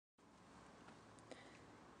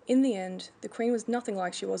In the end, the Queen was nothing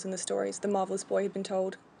like she was in the stories the Marvellous Boy had been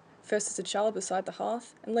told, first as a child beside the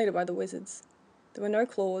hearth, and later by the wizards. There were no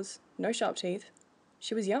claws, no sharp teeth.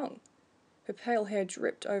 She was young. Her pale hair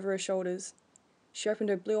dripped over her shoulders. She opened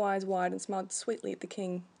her blue eyes wide and smiled sweetly at the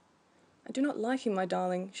King. "I do not like him, my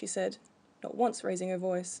darling," she said, not once raising her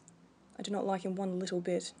voice. "I do not like him one little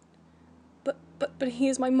bit." But he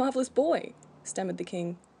is my marvellous boy," stammered the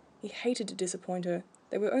King. He hated to disappoint her.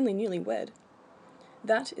 They were only newly wed.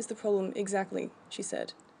 "That is the problem exactly," she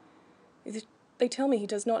said. "They tell me he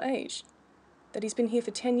does not age, that he's been here for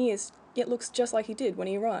 10 years, yet looks just like he did when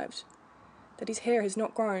he arrived, that his hair has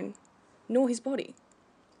not grown, nor his body.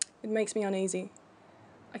 It makes me uneasy.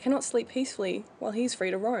 I cannot sleep peacefully while he is free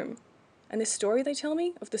to roam. And this story they tell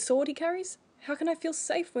me of the sword he carries, how can I feel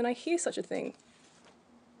safe when I hear such a thing?"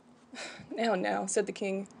 Now, said the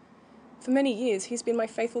King. "For many years he has been my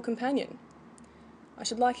faithful companion. I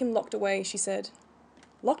should like him locked away," she said.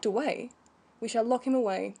 "Locked away? We shall lock him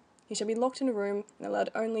away. He shall be locked in a room and allowed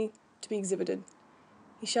only to be exhibited.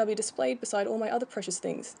 He shall be displayed beside all my other precious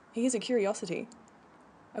things. He is a curiosity.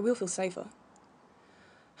 I will feel safer."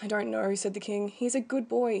 "I don't know," said the King. "He is a good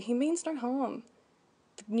boy. He means no harm."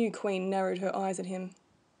 The new Queen narrowed her eyes at him.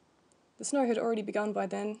 The snow had already begun by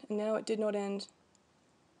then, and now it did not end.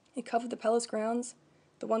 It covered the palace grounds,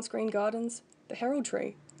 the once green gardens, the herald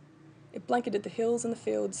tree. It blanketed the hills and the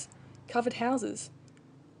fields, covered houses.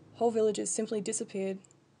 Whole villages simply disappeared.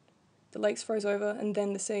 The lakes froze over, and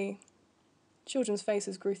then the sea. Children's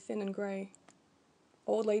faces grew thin and grey.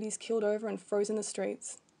 Old ladies killed over and froze in the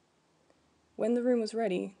streets. When the room was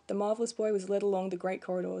ready, the Marvellous Boy was led along the great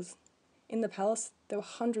corridors. In the palace, there were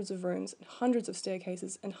hundreds of rooms, and hundreds of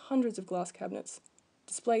staircases, and hundreds of glass cabinets.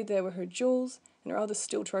 Displayed there were her jewels and her other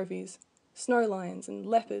still trophies. Snow lions and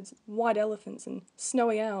leopards, white elephants and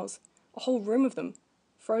snowy owls, a whole room of them,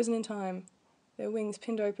 frozen in time, their wings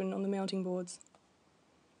pinned open on the mounting boards.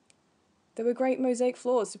 There were great mosaic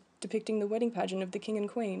floors depicting the wedding pageant of the King and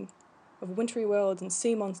Queen, of wintry worlds and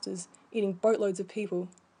sea monsters eating boatloads of people.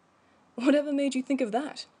 "Whatever made you think of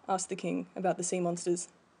that?" asked the King, about the sea monsters.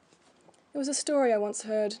 "It was a story I once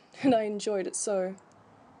heard, and I enjoyed it so."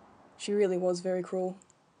 She really was very cruel.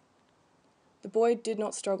 The boy did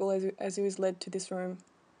not struggle as he was led to this room.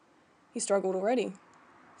 He struggled already.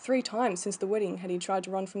 3 times since the wedding had he tried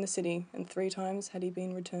to run from the city, and 3 times had he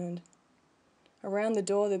been returned. Around the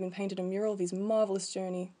door there had been painted a mural of his marvellous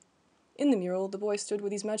journey. In the mural the boy stood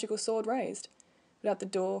with his magical sword raised, but at the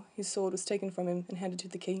door his sword was taken from him and handed to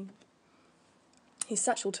the King. His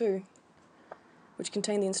satchel too, which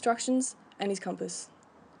contained the instructions and his compass.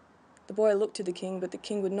 The boy looked to the King, but the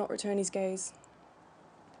King would not return his gaze.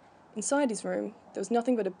 Inside his room there was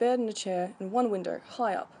nothing but a bed and a chair and one window,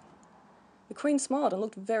 high up. The Queen smiled and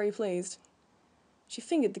looked very pleased. She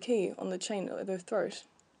fingered the key on the chain at her throat.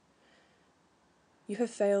 "You have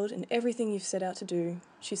failed in everything you've set out to do,"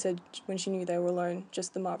 she said when she knew they were alone,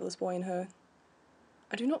 just the Marvellous Boy and her.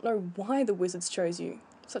 "I do not know why the wizards chose you,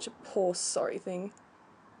 such a poor, sorry thing.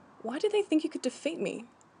 Why did they think you could defeat me?"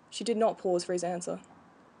 She did not pause for his answer.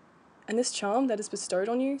 "And this charm that is bestowed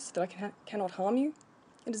on you so that I cannot harm you?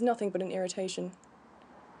 It is nothing but an irritation.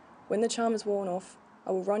 When the charm is worn off,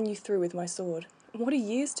 I will run you through with my sword. And what are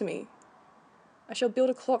years to me? I shall build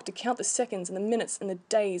a clock to count the seconds and the minutes and the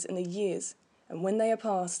days and the years, and when they are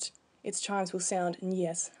past, its chimes will sound, and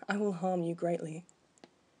yes, I will harm you greatly."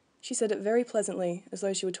 She said it very pleasantly, as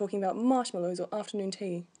though she were talking about marshmallows or afternoon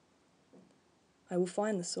tea. "I will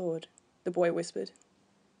find the sword," the boy whispered,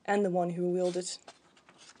 "and the one who will wield it."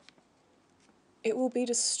 "It will be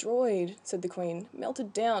destroyed," said the Queen,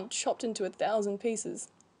 "melted down, chopped into 1,000 pieces."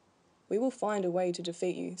 "We will find a way to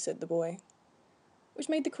defeat you," said the boy, which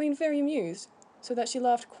made the Queen very amused, so that she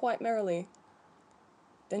laughed quite merrily.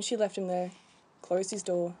 Then she left him there, closed his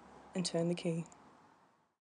door, and turned the key.